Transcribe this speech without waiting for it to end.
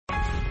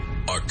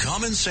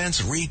common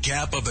sense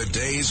recap of the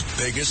day's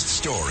biggest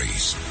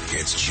stories.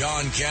 It's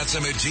John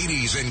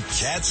Catsimatidis and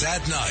Cats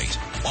at Night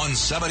on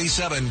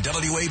 77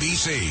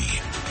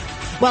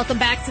 WABC. Welcome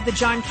back to the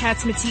John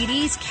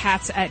Catsimatidis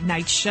Cats at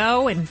Night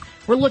show. And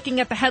we're looking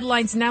at the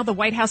headlines now. The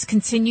White House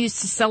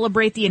continues to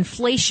celebrate the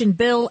inflation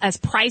bill as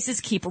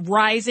prices keep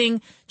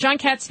rising. John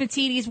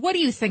Catsimatidis, what do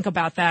you think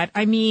about that?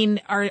 I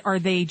mean, are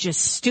they just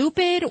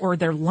stupid or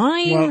they're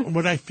lying? Well,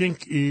 what I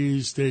think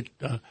is that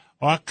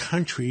our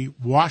country,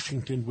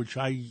 Washington, which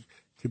I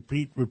keep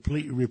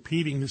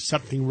repeating there's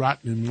something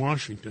rotten in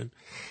Washington,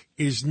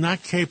 is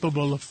not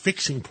capable of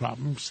fixing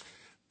problems.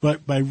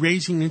 But by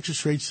raising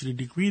interest rates to the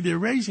degree they're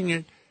raising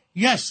it,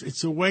 yes,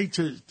 it's a way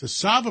to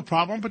solve a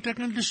problem, but they're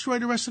going to destroy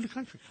the rest of the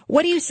country.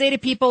 What do you say to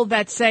people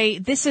that say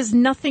this has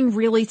nothing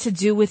really to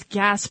do with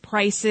gas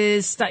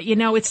prices? You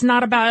know, it's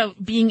not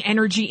about being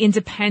energy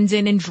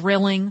independent and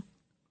drilling.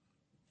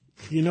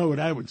 You know what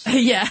I would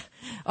say? Yeah.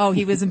 Oh,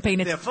 he wasn't paying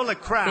attention. They're full of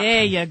crap.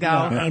 There you go.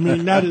 I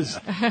mean, that is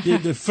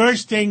the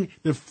first thing.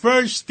 The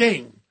first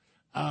thing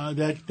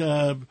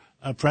that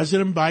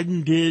President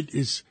Biden did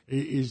is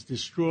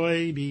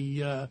destroy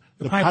the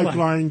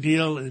pipeline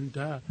deal,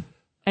 and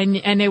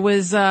it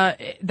was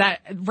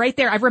that right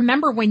there. I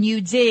remember when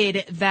you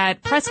did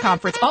that press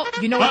conference. Oh,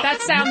 you know what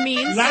that sound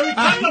means? Larry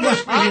Kudlow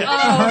must be here.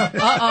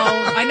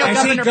 I know. I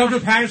see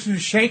Governor Patterson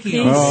is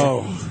shaking.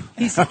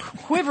 He's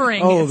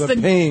quivering. Oh, it's the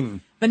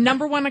pain. The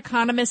number one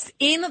economist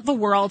in the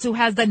world who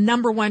has the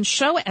number one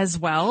show as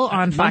well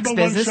on Fox Business.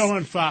 Number one show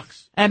on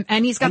Fox.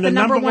 And he's got the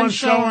number one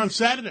show on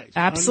Saturdays.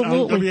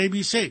 Absolutely. On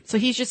WABC. So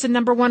he's just a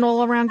number one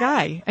all-around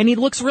guy. And he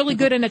looks really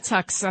good in a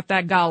tux at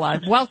that gala.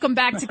 Welcome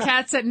back to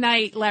Cats at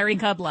Night, Larry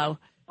Kudlow.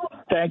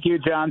 Thank you,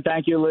 John.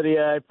 Thank you,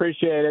 Lydia. I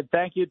appreciate it.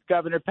 Thank you,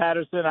 Governor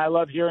Patterson. I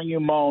love hearing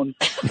you moan.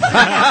 That's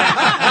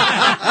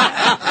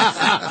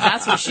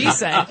what she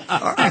said.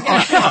 All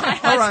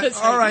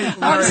right,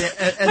 Larry.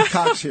 Ed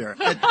Cox here.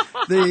 I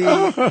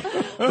never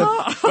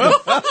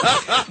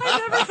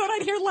thought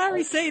I'd hear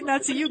Larry saying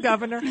that to you,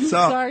 Governor.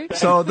 Sorry.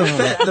 So the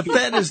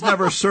Fed is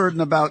never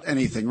certain about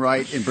anything,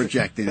 right, in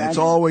projecting. It's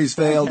always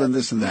failed and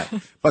this and that.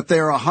 But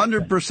they're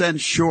 100%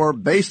 sure,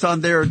 based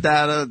on their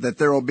data, that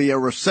there will be a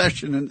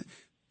recession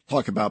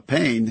talk about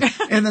pain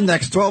in the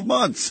next 12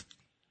 months.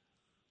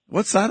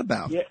 What's that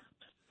about?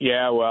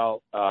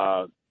 Well,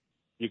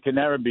 you can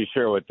never be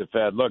sure with the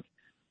Fed. Look,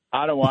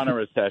 I don't want a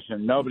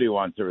recession. Nobody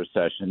wants a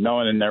recession. No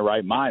one in their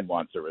right mind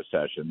wants a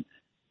recession.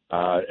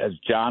 As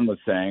John was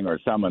saying, or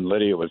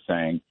Lydia was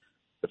saying,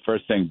 the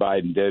first thing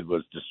Biden did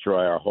was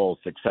destroy our whole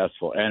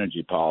successful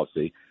energy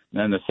policy.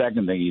 And then the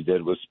second thing he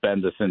did was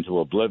spend us into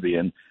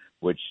oblivion,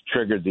 which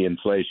triggered the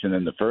inflation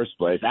in the first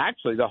place.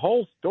 Actually, the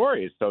whole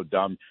story is so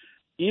dumb.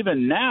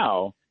 Even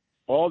now,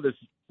 all this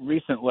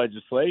recent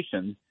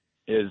legislation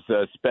is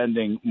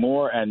spending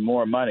more and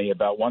more money,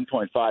 about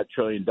 $1.5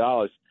 trillion.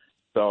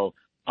 So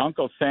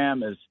Uncle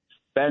Sam is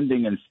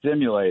spending and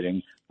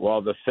stimulating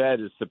while the Fed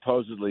is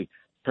supposedly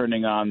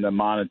turning on the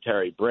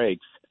monetary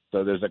brakes.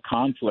 So there's a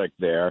conflict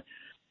there.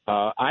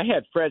 I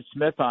had Fred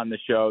Smith on the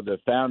show, the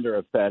founder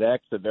of FedEx,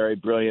 a very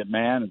brilliant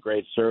man, a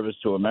great service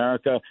to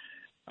America.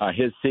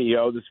 His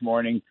CEO this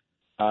morning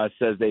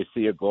says they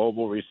see a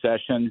global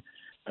recession.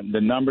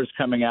 The numbers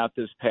coming out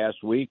this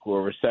past week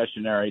were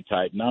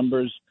recessionary-type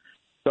numbers.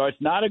 So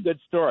it's not a good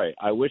story.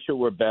 I wish it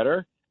were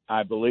better.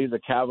 I believe the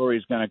cavalry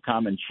is going to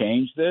come and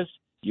change this.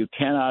 You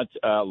cannot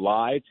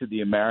lie to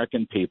the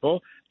American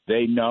people.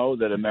 They know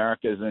that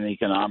America is in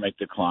economic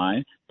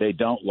decline. They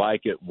don't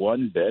like it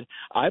one bit.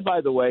 I,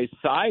 by the way,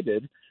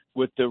 sided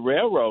with the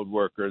Railroad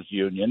Workers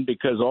Union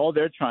because all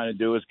they're trying to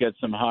do is get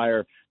some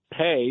higher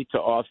pay to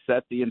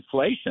offset the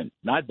inflation.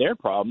 Not their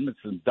problem. It's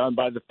done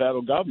by the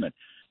federal government.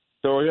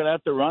 So we're going to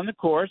have to run the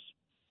course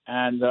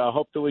and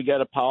hope that we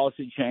get a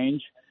policy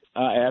change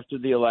after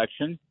the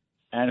election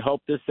and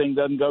hope this thing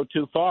doesn't go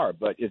too far.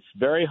 But it's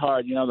very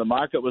hard. You know, the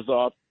market was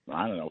off,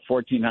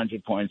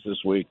 1,400 points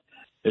this week.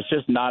 It's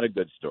just not a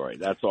good story.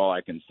 That's all I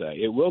can say.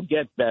 It will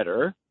get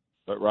better,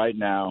 but right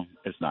now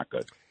it's not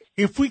good.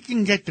 If we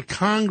can get the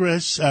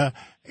Congress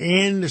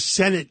and the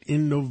Senate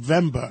in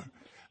November,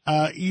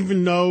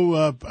 even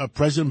though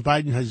President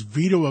Biden has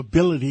veto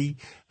ability,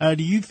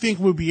 do you think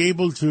we'll be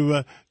able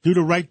to do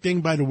the right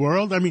thing by the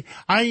world? I mean,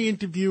 I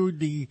interviewed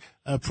the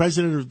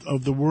president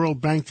of the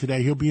World Bank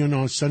today. He'll be on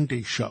our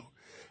Sunday show.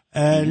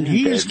 And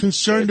he is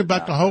concerned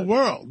about the whole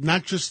world,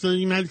 not just the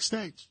United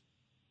States.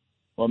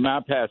 Well,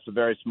 Malpass, a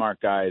very smart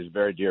guy, is a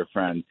very dear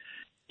friend.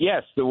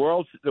 Yes, the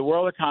world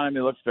economy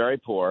looks very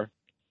poor.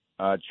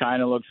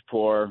 China looks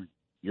poor.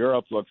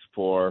 Europe looks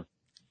poor.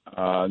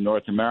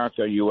 North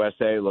America,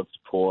 USA looks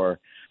poor.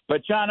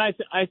 But, John, I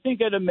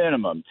think at a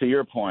minimum, to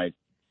your point,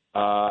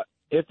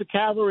 if the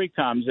cavalry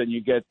comes and you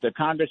get the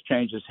Congress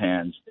changes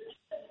hands,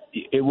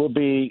 it will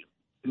be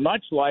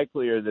much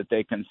likelier that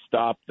they can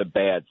stop the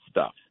bad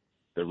stuff,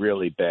 the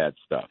really bad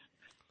stuff.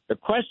 The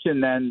question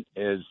then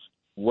is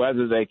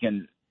whether they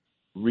can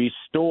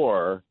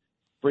restore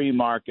free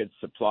market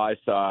supply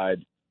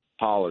side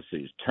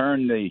policies,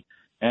 turn the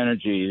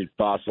energy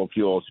fossil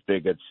fuel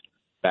spigots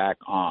back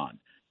on.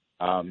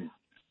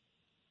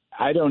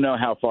 I don't know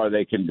how far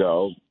they can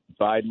go.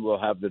 Biden will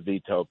have the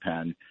veto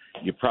pen.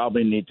 You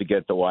probably need to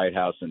get the White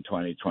House in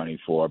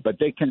 2024, but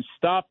they can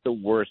stop the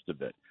worst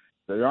of it.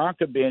 There aren't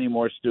going to be any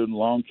more student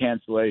loan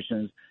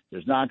cancellations.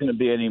 There's not going to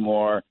be any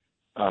more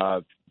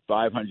 $500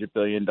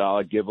 billion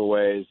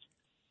giveaways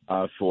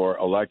for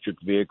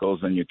electric vehicles,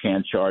 and you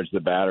can't charge the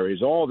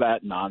batteries. All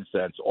that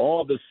nonsense,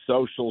 all the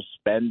social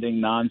spending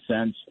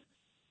nonsense.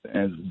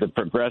 And the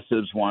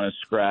progressives want to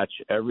scratch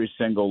every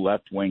single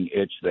left-wing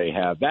itch they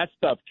have. That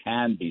stuff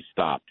can be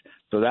stopped.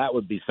 So that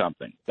would be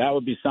something. That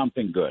would be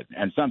something good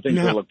and something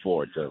to look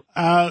forward to.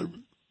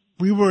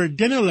 We were at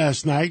dinner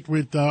last night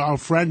with our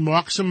friend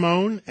Mark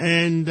Simone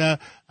and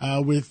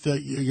with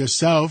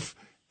yourself.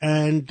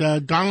 And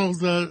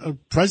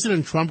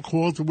President Trump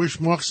called to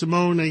wish Mark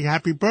Simone a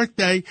happy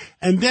birthday.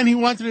 And then he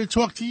wanted to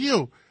talk to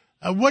you.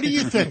 What do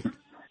you think?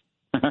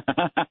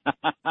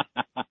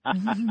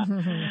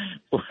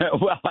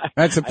 Well,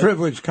 that's a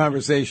privileged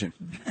conversation.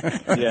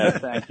 Yes,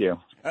 thank you.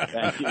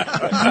 Thank you.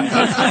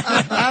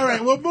 All right,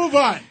 we'll move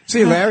on.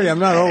 See, Larry, I'm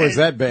not always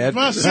that bad.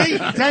 Well, see,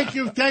 thank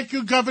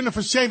you, Governor,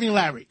 for saving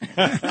Larry.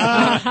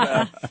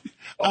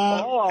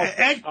 All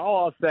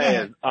I'll say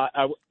is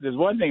there's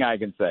one thing I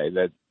can say,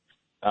 that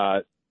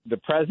the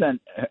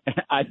president,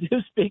 I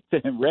do speak to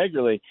him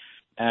regularly,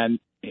 and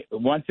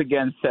once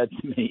again said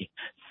to me,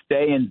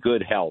 stay in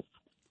good health.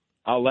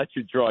 I'll let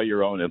you draw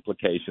your own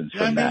implications from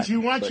that. That means he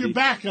wants you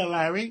back,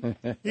 Larry.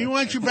 He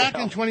wants you back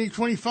in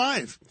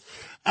 2025.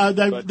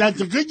 That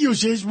the good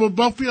news is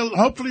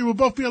hopefully we'll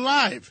both be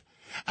alive.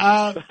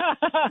 Mark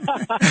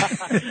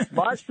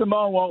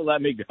Simone won't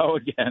let me go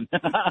again.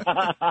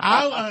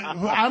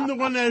 I'm the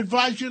one that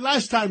advised you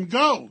last time.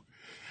 Go.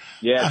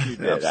 Yes, you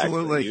did.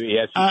 Absolutely.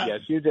 Yes,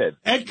 you did.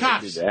 Ed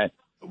Cox.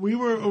 We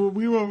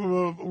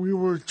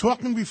were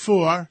talking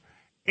before.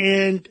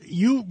 And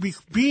you,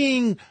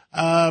 being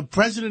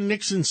President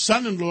Nixon's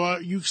son-in-law,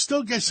 you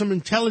still get some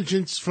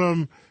intelligence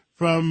from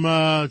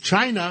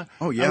China.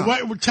 Oh yeah.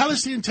 Tell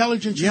us the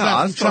intelligence you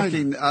got from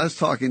China. I was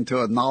talking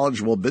to a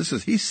knowledgeable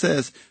business. He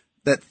says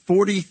that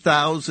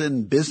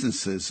 40,000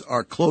 businesses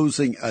are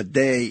closing a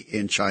day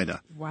in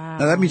China. Wow.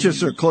 Now that means just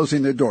they're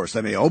closing their doors.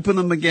 They may open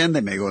them again. They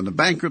may go into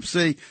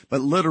bankruptcy,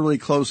 but literally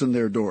closing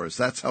their doors.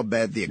 That's how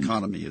bad the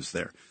economy is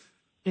there.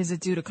 Is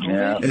it due to COVID?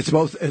 Yeah. It's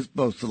both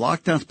the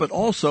lockdowns, but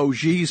also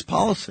Xi's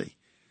policy.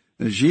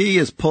 Xi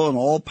is pulling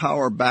all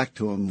power back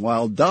to him,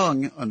 while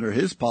Deng, under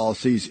his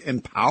policies,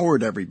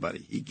 empowered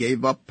everybody. He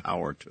gave up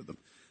power to them,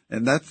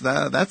 and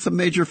that's a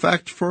major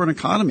factor for an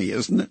economy,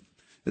 isn't it?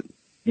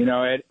 You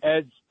know,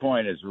 Ed's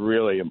point is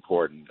really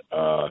important.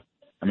 I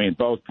mean,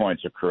 both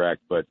points are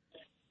correct, but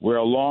we're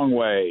a long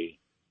way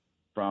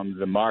from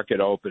the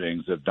market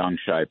openings of Deng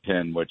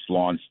Xiaoping, which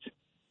launched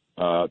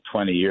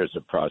 20 years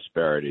of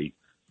prosperity.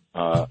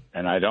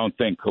 And I don't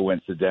think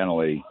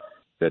coincidentally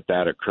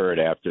that occurred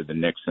after the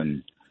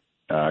Nixon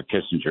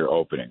Kissinger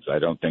openings. I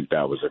don't think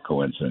that was a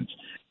coincidence.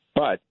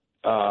 But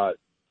for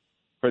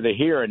the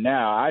here and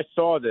now, I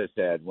saw this,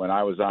 Ed, when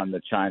I was on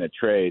the China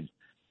trade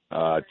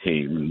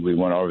team. And we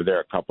went over there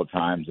a couple of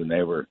times, and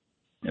they were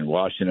in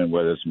Washington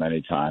with us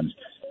many times.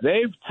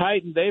 They've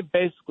tightened. They've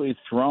basically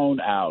thrown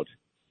out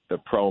the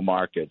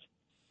pro-market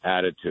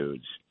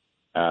attitudes.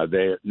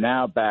 They're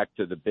now back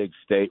to the big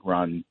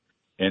state-run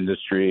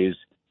industries.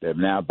 They're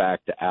now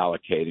back to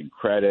allocating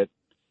credit.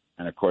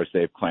 And, of course,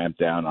 they've clamped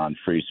down on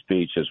free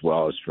speech as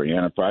well as free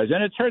enterprise.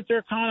 And it's hurt their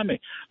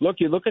economy. Look,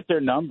 you look at their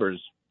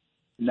numbers.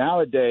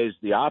 Nowadays,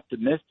 the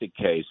optimistic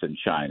case in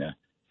China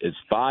is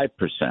 5%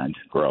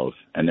 growth,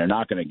 and they're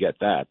not going to get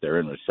that. They're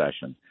in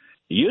recession.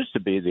 It used to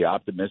be the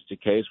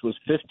optimistic case was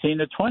 15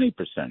 to 20%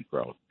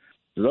 growth.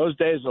 So those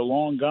days are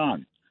long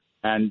gone.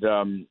 And,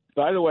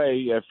 by the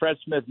way, Fred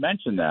Smith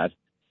mentioned that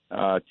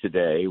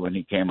today when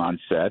he came on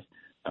set.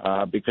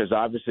 Because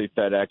obviously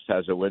FedEx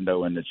has a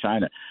window into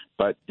China.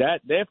 But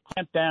they've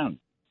clamped down.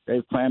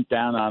 They've clamped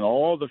down on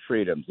all the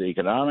freedoms, the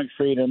economic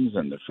freedoms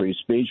and the free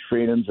speech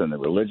freedoms and the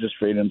religious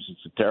freedoms.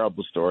 It's a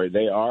terrible story.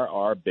 They are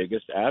our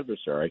biggest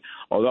adversary.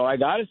 Although I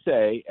got to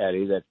say,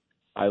 Eddie, that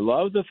I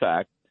love the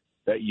fact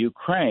that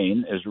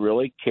Ukraine is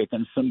really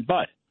kicking some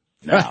butt.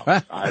 Now,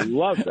 I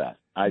love that.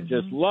 I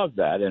just love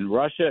that. And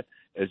Russia,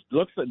 it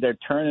looks like they're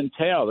turning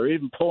tail. They're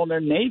even pulling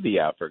their Navy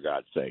out, for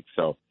God's sake.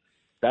 So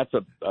that's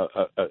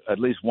at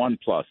least one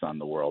plus on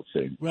the world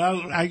scene.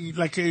 Well,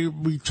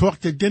 we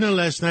talked at dinner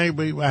last night.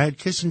 I had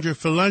Kissinger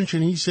for lunch,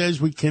 and he says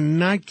we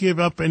cannot give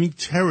up any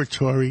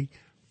territory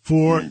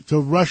to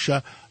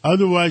Russia.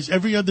 Otherwise,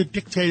 every other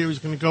dictator is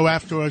going to go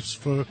after us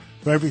for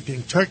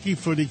everything. Turkey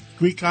for the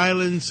Greek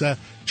islands,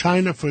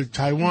 China for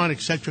Taiwan, et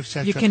cetera, et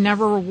cetera. You can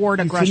never reward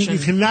aggression. You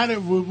cannot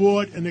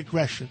reward an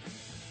aggression.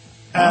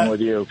 I'm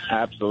with you.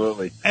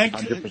 Absolutely.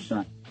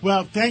 100%.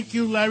 Well, thank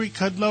you, Larry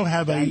Kudlow.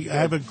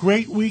 Have a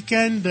great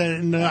weekend,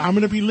 and I'm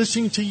going to be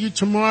listening to you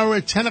tomorrow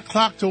at 10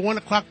 o'clock to 1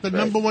 o'clock, the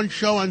number one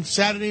show on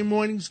Saturday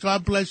mornings.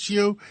 God bless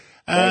you.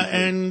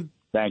 And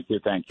thank you.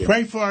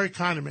 Pray for our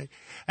economy.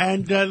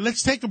 And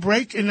let's take a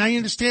break, and I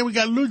understand we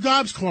got Lou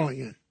Dobbs calling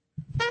in.